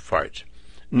intimidate you to fight,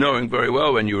 knowing very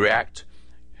well when you react,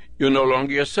 you're no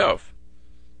longer yourself.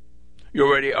 He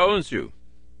already owns you.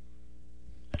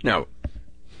 Now,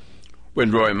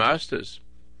 when Roy Masters,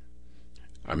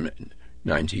 I'm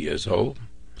 90 years old,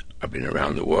 I've been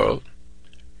around the world,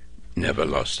 never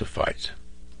lost a fight.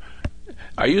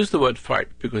 I use the word fight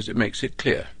because it makes it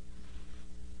clear.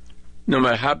 No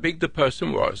matter how big the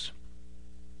person was,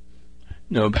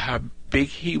 no matter how big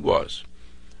he was,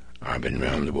 I've been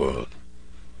around the world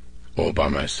all by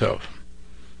myself.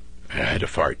 And I had to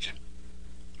fight.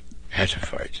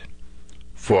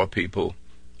 For people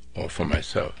or for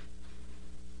myself.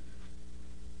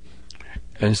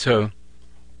 And so,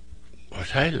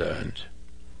 what I learned,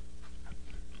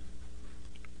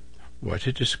 what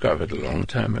I discovered a long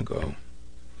time ago,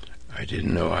 I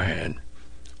didn't know I had,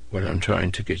 what I'm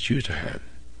trying to get you to have.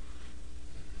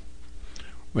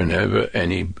 Whenever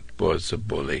any was a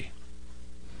bully,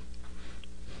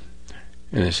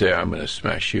 and they say, I'm going to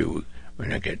smash you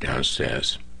when I get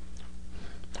downstairs.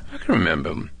 I can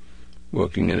remember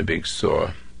working in a big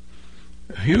store,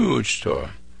 a huge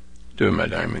store, doing my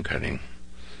diamond cutting,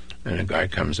 and a guy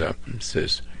comes up and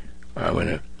says,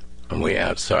 I'm way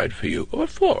outside for you. What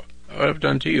for? What I've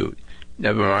done to you?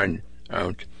 Never mind.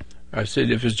 I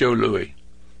said, if it's Joe Louis,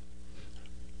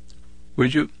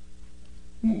 would you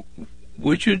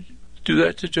do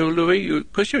that to Joe Louis?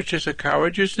 Because you're just a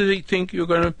coward. You think you're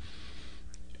going to...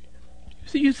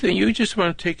 You think you just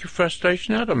want to take your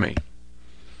frustration out of me.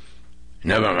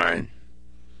 Never mind.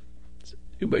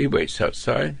 He waits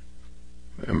outside,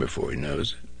 and before he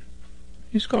knows it,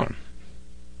 he's gone.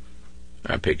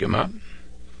 I pick him up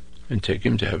and take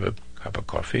him to have a cup of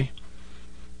coffee.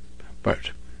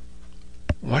 But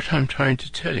what I'm trying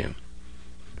to tell you,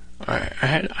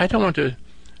 I don't want to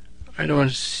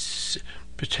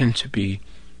pretend to be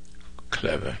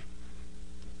clever,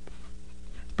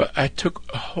 but I took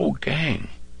a whole gang.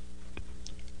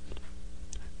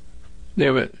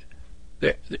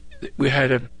 We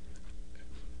had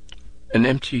an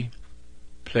empty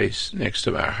place next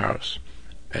to our house,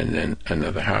 and then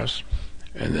another house,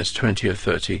 and there's 20 or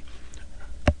 30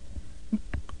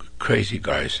 crazy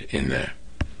guys in there.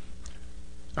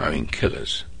 I mean,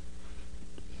 killers.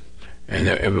 And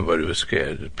everybody was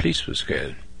scared. The police were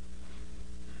scared.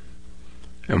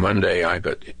 And one day I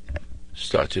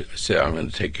started to say, I'm going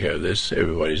to take care of this.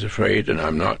 Everybody's afraid, and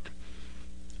I'm not.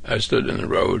 I stood in the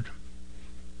road,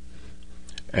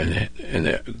 and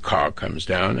the car comes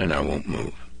down, and I won't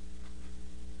move.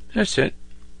 That's it.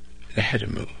 They had to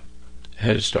move. They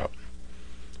had to stop.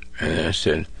 And then I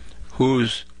said,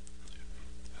 who's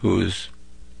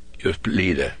your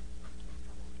leader?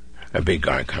 A big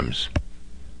guy comes,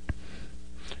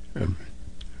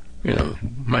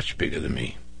 much bigger than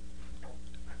me.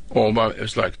 It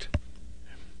was like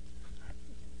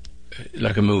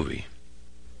a movie.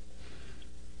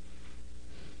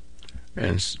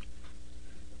 And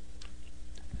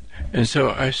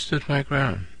so I stood my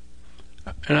ground.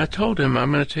 And I told him,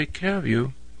 I'm going to take care of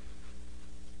you.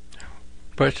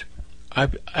 But I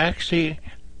actually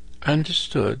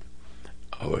understood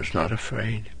I was not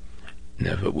afraid.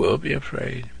 Never will be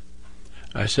afraid.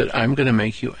 I said, I'm going to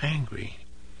make you angry.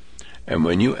 And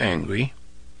when you're angry,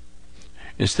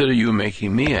 instead of you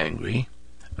making me angry,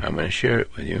 I'm going to share it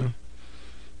with you.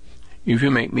 If you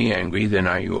make me angry, then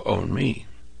you own me.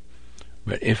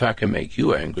 But if I can make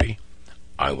you angry,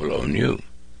 I will own you.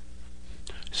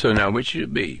 So now which should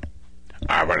it be?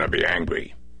 I want to be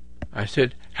angry. I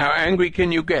said, how angry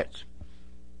can you get?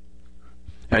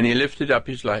 And he lifted up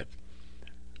his light.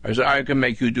 I said, I can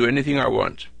make you do anything I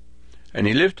want. And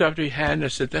he lifted up his hand and I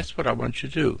said, that's what I want you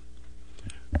to do.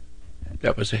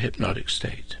 That was a hypnotic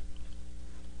state.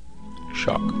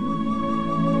 Shock.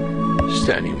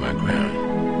 Standing my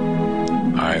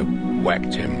ground. I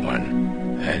whacked him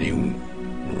one, and he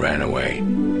ran away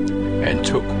and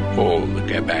took all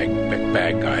the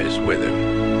bad guys with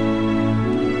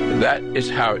him. That is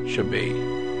how it should be.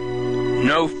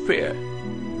 No fear.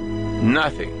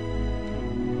 Nothing.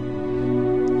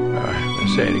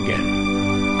 Let's say it again.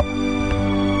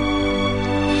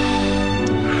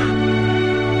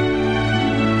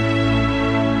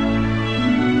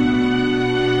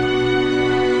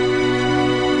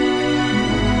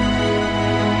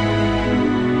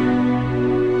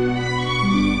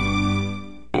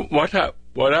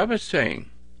 What I was saying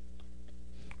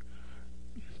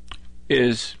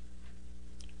is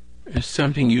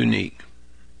something unique.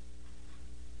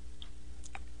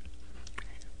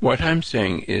 What I'm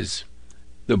saying is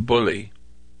the bully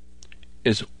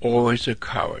is always a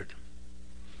coward.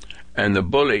 And the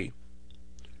bully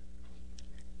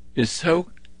is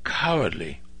so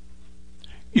cowardly,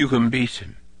 you can beat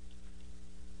him.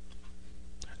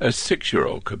 A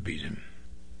 6-year-old could beat him,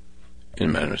 in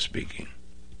a manner of speaking.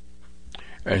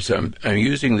 And so I'm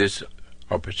using this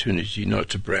opportunity not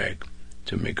to brag,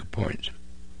 to make a point.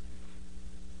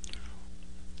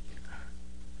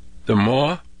 The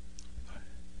more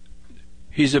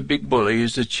he's a big bully,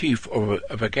 he's the chief of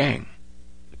a gang,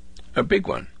 a big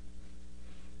one.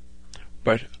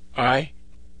 But I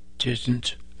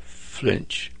didn't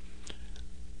flinch.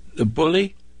 The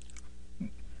bully,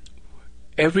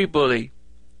 every bully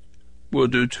will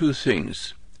do two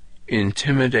things: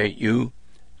 intimidate you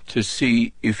to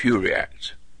see if you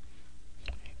react.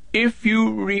 If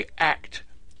you react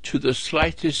to the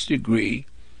slightest degree,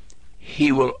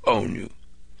 he will own you.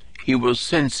 He will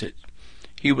sense it.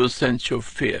 He will sense your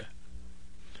fear.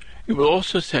 He will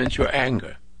also sense your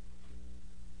anger,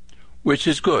 which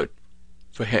is good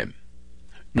for him,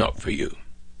 not for you.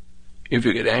 If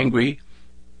you get angry,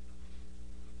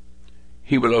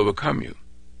 he will overcome you.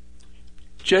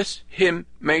 Just him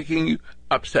making you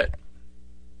upset.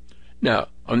 Now,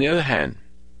 on the other hand,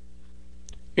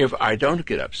 if I don't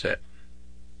get upset,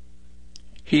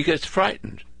 he gets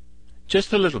frightened,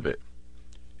 just a little bit.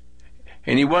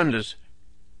 And he wonders,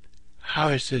 how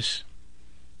is this?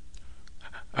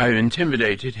 I've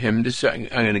intimidated him. I'm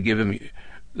going to give him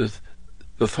the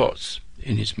thoughts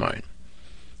in his mind.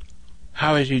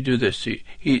 How does he do this?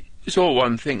 It's all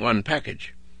one thing, one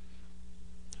package.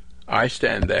 I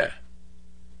stand there,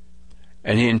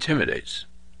 and he intimidates.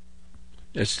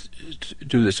 Let's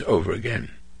do this over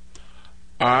again.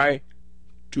 I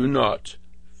do not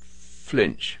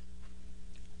flinch.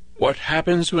 What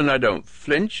happens when I don't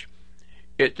flinch?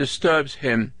 It disturbs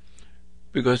him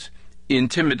because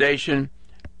intimidation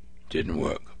didn't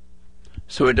work.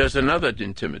 So he does another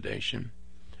intimidation,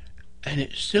 and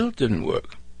it still didn't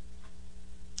work.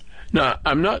 Now,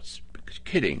 I'm not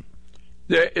kidding.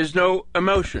 There is no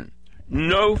emotion,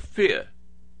 no fear,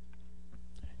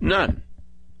 none.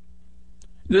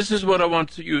 This is what I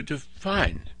want you to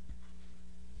find.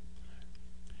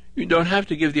 You don't have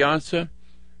to give the answer.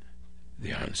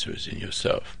 The answer is in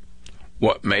yourself.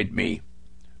 What made me,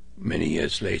 many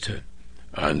years later,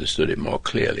 I understood it more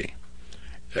clearly.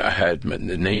 I had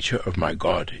the nature of my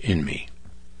God in me.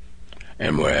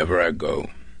 And wherever I go,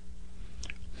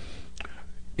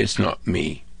 it's not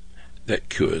me that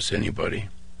cures anybody.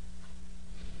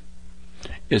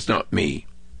 It's not me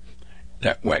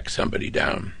that whacks somebody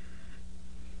down.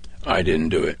 I didn't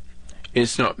do it.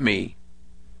 It's not me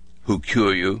who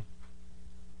cure you.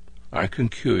 I can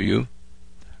cure you,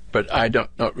 but I don't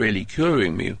not really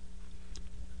curing you.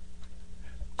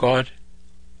 God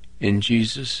in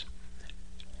Jesus.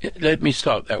 Let me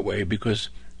start that way because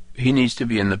he needs to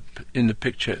be in the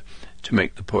picture to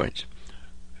make the point.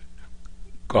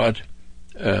 God,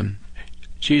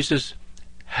 Jesus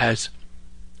has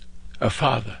a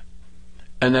Father,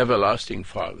 an everlasting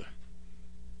Father,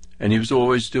 and he was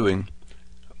always doing.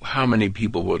 How many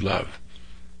people would love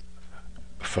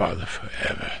a Father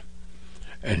forever,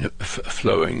 and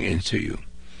flowing into you,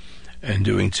 and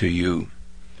doing to you,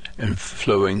 and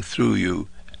flowing through you,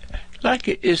 like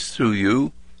it is through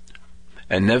you,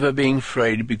 and never being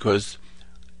afraid because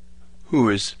who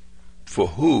is for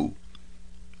who?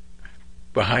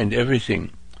 Behind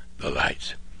everything, the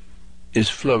light is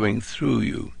flowing through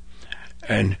you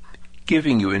and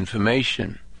giving you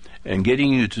information and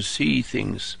getting you to see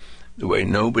things the way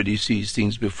nobody sees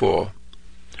things before.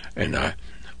 And I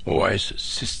always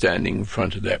standing in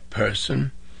front of that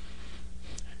person,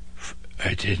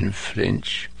 I didn't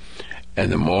flinch.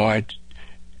 And the more I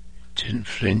didn't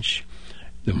flinch,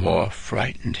 the more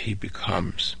frightened he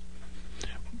becomes.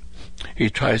 He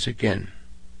tries again.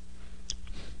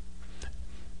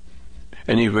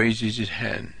 And he raises his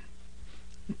hand.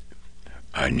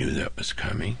 I knew that was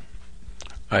coming.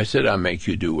 I said, I'll make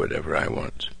you do whatever I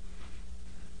want.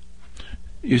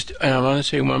 And I want to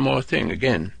say one more thing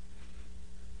again.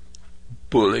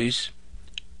 Bullies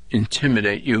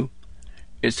intimidate you.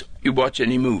 You watch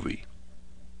any movie.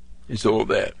 It's all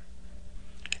there.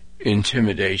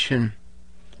 Intimidation.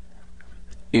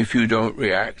 If you don't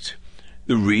react,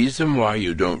 the reason why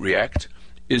you don't react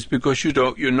is because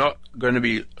you're not going to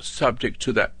be subject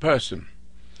to that person.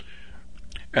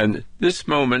 And this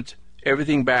moment,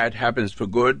 everything bad happens for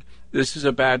good. This is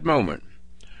a bad moment,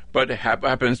 but it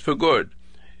happens for good.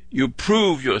 You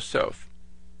prove yourself.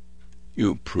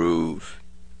 You prove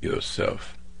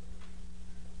yourself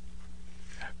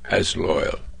as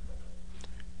loyal.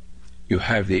 You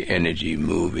have the energy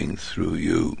moving through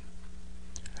you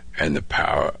and the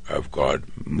power of God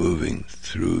moving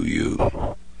through you.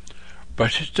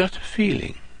 But it's not a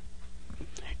feeling.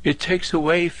 It takes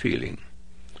away feeling.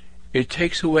 It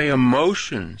takes away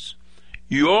emotions,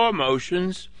 your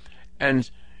emotions,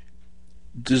 and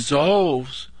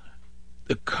dissolves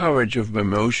the courage of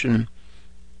emotion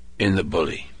in the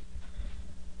bully,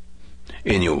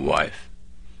 in your wife,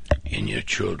 in your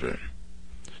children.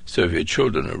 So if your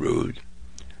children are rude,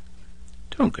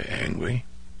 don't get angry.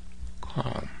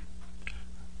 Calm.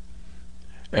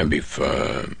 And be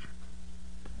firm,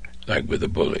 like with a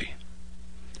bully.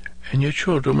 And your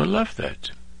children will love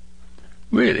that.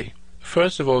 Really.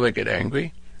 First of all, they get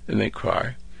angry, then they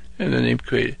cry, and then they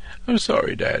create, I'm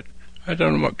sorry, Dad. I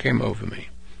don't know what came over me.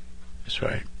 That's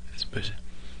right. That's busy.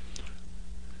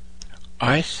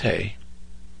 I say,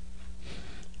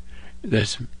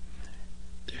 there's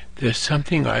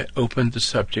something I opened the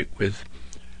subject with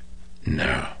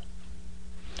now.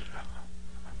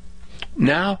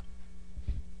 Now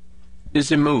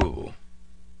is immovable.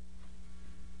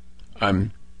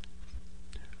 I'm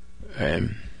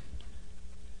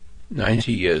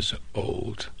 90 years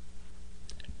old,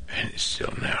 and it's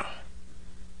still now.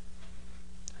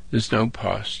 There's no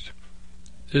past.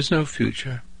 There's no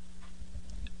future.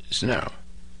 It's now.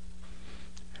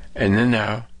 And then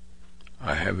now,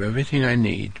 I have everything I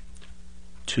need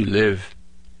to live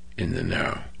in the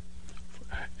now.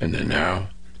 And the now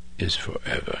is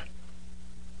forever.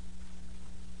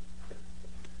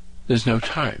 There's no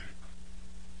time.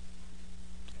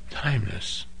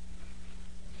 Timeless.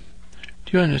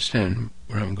 Do you understand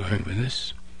where I'm going with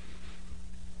this?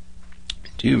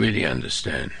 Do you really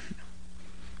understand?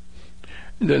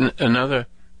 Then another,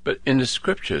 but in the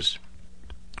scriptures,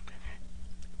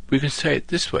 we can say it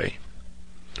this way,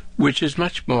 which is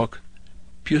much more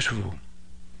beautiful.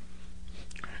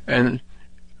 And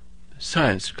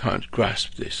science can't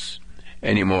grasp this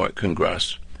anymore. It can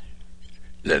grasp,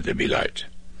 let there be light.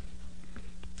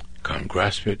 Can't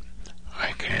grasp it,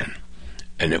 I can.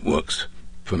 And it works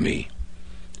for me.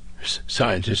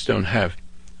 Scientists don't have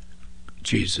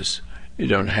Jesus. They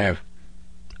don't have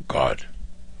God.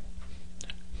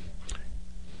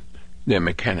 They're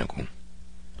mechanical.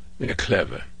 They're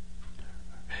clever.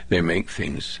 They make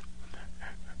things.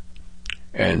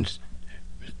 And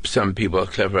some people are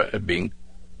clever at being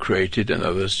created, and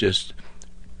others just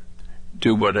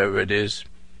do whatever it is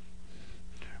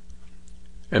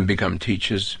and become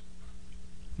teachers,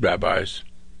 rabbis,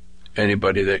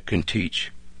 anybody that can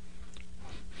teach.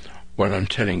 What I'm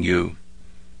telling you,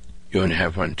 you only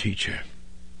have one teacher,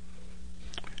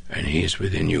 and he is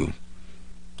within you.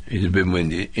 He's been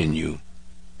within you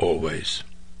always.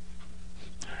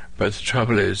 But the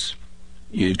trouble is,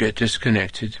 you get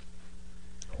disconnected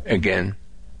again,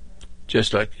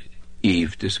 just like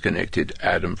Eve disconnected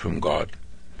Adam from God.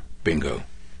 Bingo.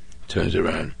 Turns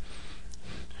around.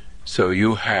 So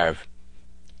you have,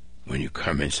 when you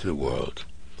come into the world,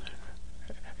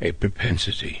 a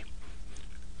propensity,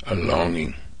 a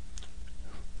longing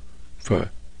for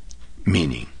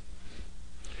meaning.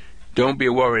 Don't be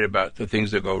worried about the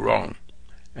things that go wrong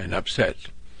and upset.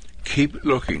 Keep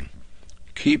looking.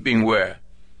 Keep being aware.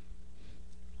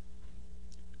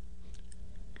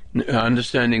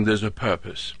 Understanding there's a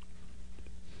purpose.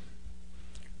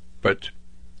 But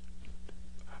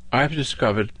I've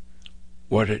discovered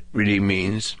what it really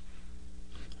means.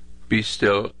 Be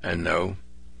still and know.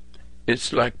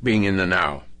 It's like being in the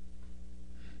now.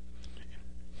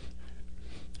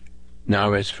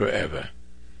 Now is forever.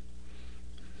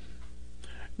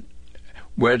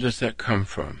 Where does that come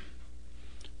from?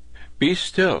 Be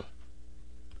still.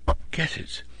 Get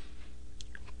it.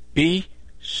 Be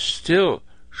still.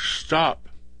 Stop.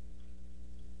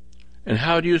 And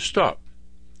how do you stop?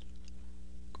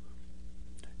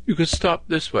 You could stop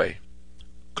this way.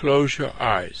 Close your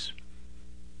eyes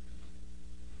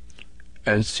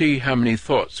and see how many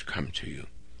thoughts come to you.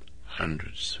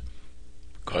 Hundreds.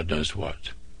 God knows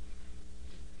what.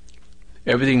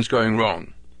 Everything's going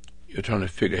wrong. You're trying to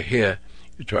figure here,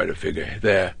 you try to figure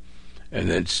there, and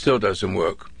then it still doesn't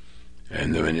work.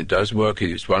 And then when it does work,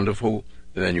 it's wonderful,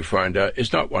 and then you find out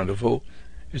it's not wonderful,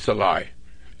 it's a lie.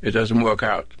 It doesn't work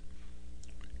out.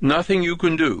 Nothing you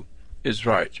can do is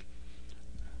right.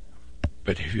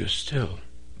 But if you're still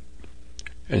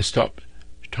and stop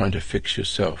trying to fix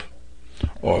yourself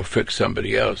or fix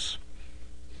somebody else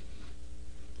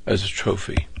as a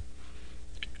trophy,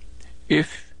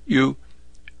 if you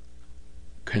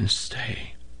can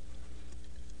stay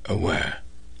aware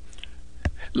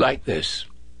like this,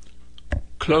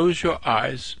 close your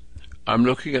eyes. I'm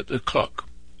looking at the clock.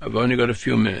 I've only got a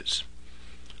few minutes.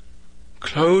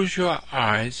 Close your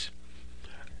eyes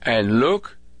and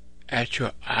look at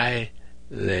your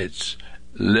eyelids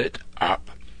lit up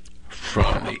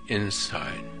from the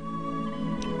inside.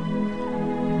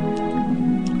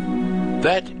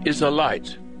 That is a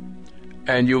light,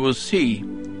 and you will see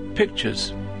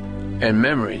pictures and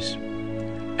memories.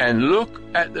 And look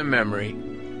at the memory,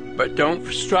 but don't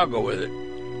struggle with it.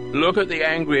 Look at the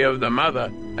angry of the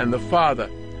mother and the father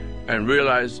and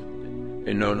realize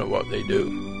they don't know what they do,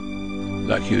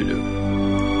 like you do.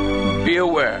 Be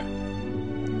aware.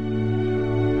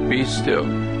 Be still.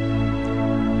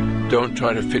 Don't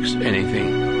try to fix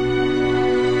anything.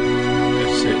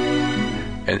 That's it.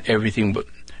 And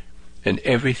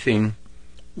everything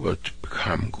will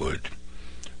become good.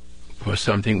 For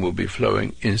something will be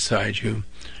flowing inside you.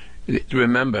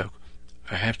 Remember,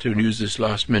 I have to use this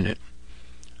last minute.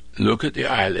 Look at the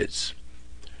eyelids.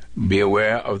 Be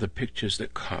aware of the pictures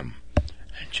that come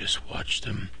and just watch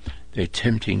them. They're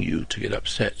tempting you to get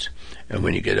upset. And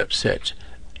when you get upset,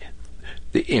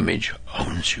 the image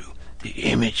owns you. The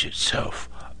image itself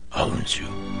owns you.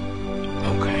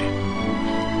 Okay.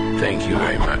 Thank you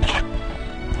very much.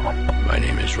 My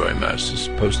name is Roy Masters,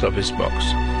 Post Office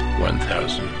Box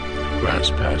 1000,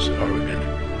 Grants Pass, Oregon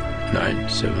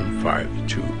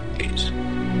 97528.